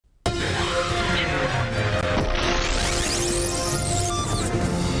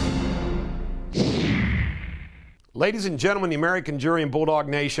Ladies and gentlemen, the American jury and Bulldog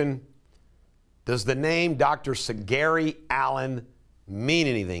Nation, does the name Dr. Zegary Allen mean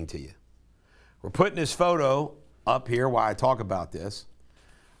anything to you? We're putting this photo up here while I talk about this.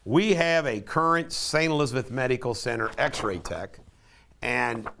 We have a current St. Elizabeth Medical Center x-ray tech,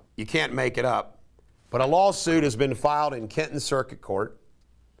 and you can't make it up, but a lawsuit has been filed in Kenton Circuit Court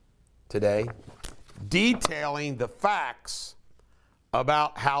today detailing the facts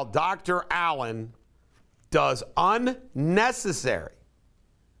about how Dr. Allen does unnecessary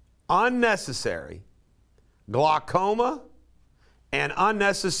glaucoma and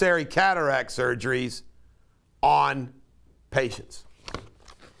unnecessary cataract surgeries on patients.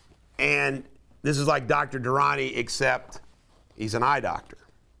 And this is like Dr. Durrani, except he's an eye doctor.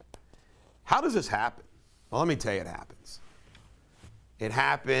 How does this happen? Well, let me tell you it happens. It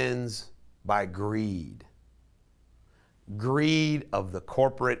happens by greed. Greed of the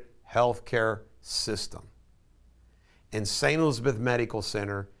corporate healthcare system. And St. Elizabeth Medical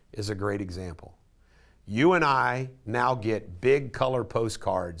Center is a great example. You and I now get big color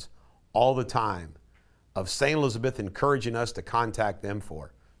postcards all the time of St. Elizabeth encouraging us to contact them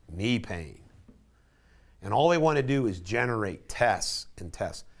for knee pain. And all they want to do is generate tests and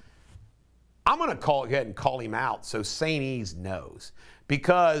tests. I'm going to go ahead and call him out so St. E's knows,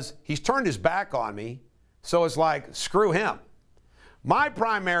 because he's turned his back on me, so it's like, screw him. My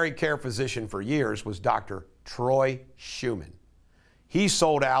primary care physician for years was Dr. Troy Schumann. He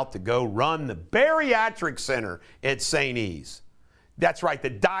sold out to go run the bariatric center at St. E's. That's right,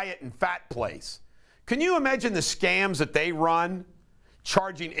 the diet and fat place. Can you imagine the scams that they run,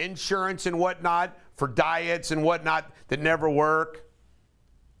 charging insurance and whatnot for diets and whatnot that never work?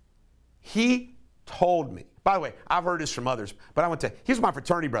 He told me, by the way, I've heard this from others, but I want to tell you, here's my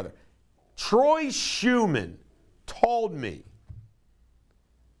fraternity brother. Troy Schumann told me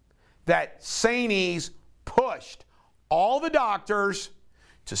that St. E's pushed all the doctors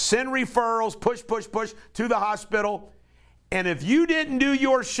to send referrals, push to the hospital, and if you didn't do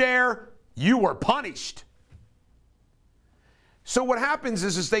your share, you were punished. So what happens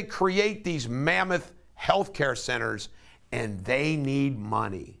is they create these mammoth healthcare centers, and they need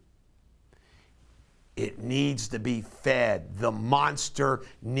money. It needs to be fed. The monster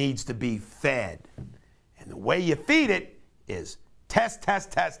needs to be fed. And the way you feed it is test,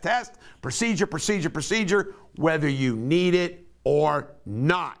 procedure, whether you need it or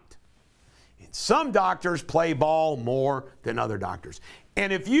not. And some doctors play ball more than other doctors.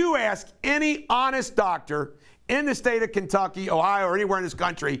 And if you ask any honest doctor in the state of Kentucky, Ohio, or anywhere in this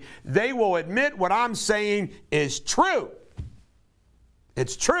country, they will admit what I'm saying is true.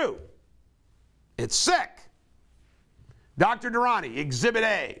 It's true. It's sick. Dr. Durrani, Exhibit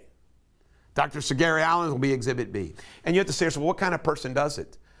A. Dr. Zegary Allen will be Exhibit B. And you have to say, well, what kind of person does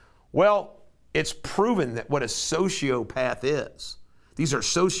it? Well, it's proven that what a sociopath is, these are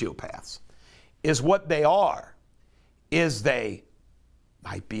sociopaths, is what they are, is they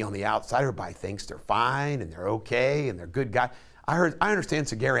might be on the outside, everybody thinks they're fine and they're okay and they're good guys. I understand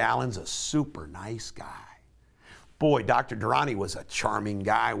Zegary Allen's a super nice guy. Boy, Dr. Durrani was a charming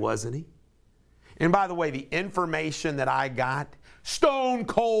guy, wasn't he? And by the way, the information that I got, stone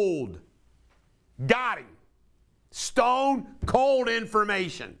cold. Got him. Stone cold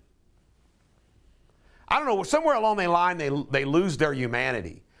information. I don't know, somewhere along the line they lose their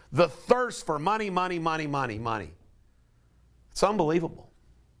humanity. The thirst for money. It's unbelievable.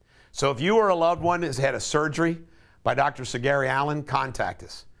 So if you or a loved one has had a surgery by Dr. Zegary Allen, contact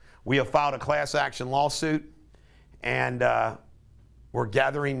us. We have filed a class action lawsuit, and we're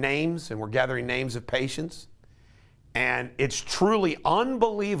gathering names, and we're gathering names of patients. And it's truly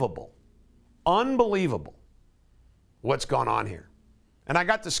unbelievable what's gone on here. And I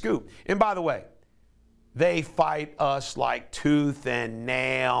got the scoop. And by the way, they fight us like tooth and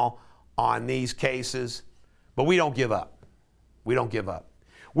nail on these cases, but we don't give up. We don't give up.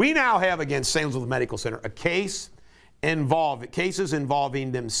 We now have against St. Elizabeth Medical Center cases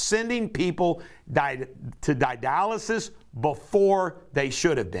involving them sending people to dialysis before they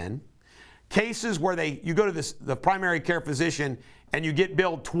should have been. Cases where you go to the primary care physician and you get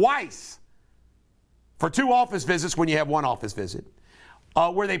billed twice for 2 office visits when you have 1 office visit,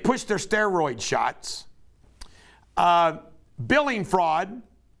 where they push their steroid shots, billing fraud.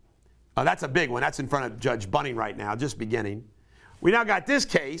 That's a big one. That's in front of Judge Bunning right now, just beginning. We now got this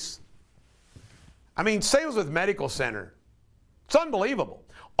case. I mean, St. Elizabeth Medical Center, it's unbelievable.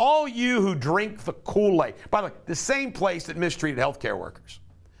 All you who drink the Kool-Aid, by the way, the same place that mistreated healthcare workers.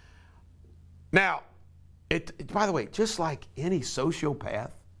 Now, by the way, just like any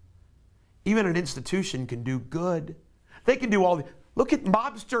sociopath, even an institution can do good. They can do all the, look at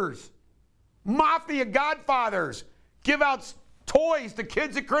mobsters. Mafia godfathers give out toys to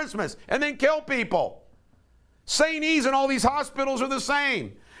kids at Christmas and then kill people. St. E's and all these hospitals are the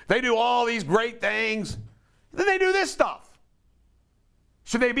same. They do all these great things. Then they do this stuff.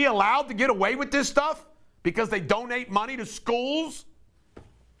 Should they be allowed to get away with this stuff because they donate money to schools?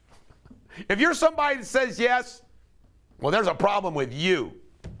 If you're somebody that says yes, well, there's a problem with you.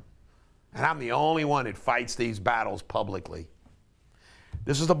 And I'm the only one that fights these battles publicly.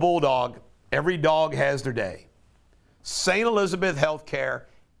 This is the bulldog. Every dog has their day. St. Elizabeth Healthcare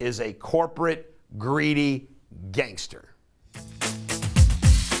is a corporate, greedy gangster.